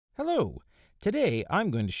Hello! Today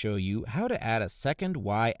I'm going to show you how to add a second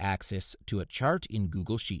y-axis to a chart in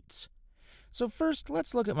Google Sheets. So first,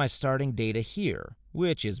 let's look at my starting data here,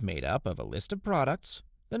 which is made up of a list of products,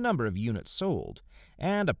 the number of units sold,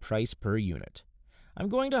 and a price per unit. I'm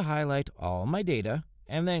going to highlight all my data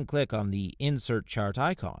and then click on the Insert Chart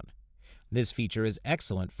icon. This feature is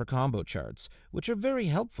excellent for combo charts, which are very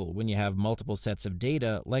helpful when you have multiple sets of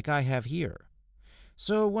data like I have here.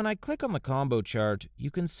 So when I click on the combo chart, you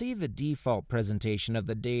can see the default presentation of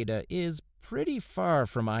the data is pretty far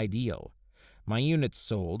from ideal. My units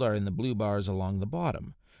sold are in the blue bars along the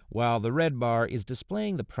bottom, while the red bar is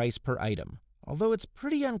displaying the price per item, although it's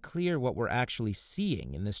pretty unclear what we're actually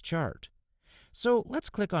seeing in this chart. So let's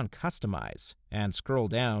click on Customize and scroll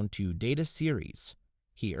down to Data Series.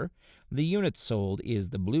 Here, the units sold is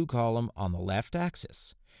the blue column on the left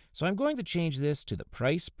axis. So I'm going to change this to the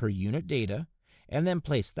price per unit data, and then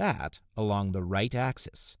place that along the right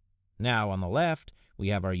axis. Now on the left, we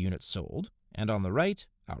have our units sold, and on the right,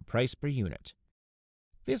 our price per unit.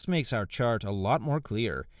 This makes our chart a lot more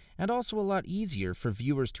clear, and also a lot easier for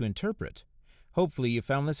viewers to interpret. Hopefully you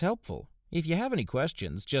found this helpful. If you have any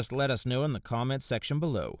questions, just let us know in the comments section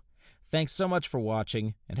below. Thanks so much for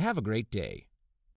watching, and have a great day.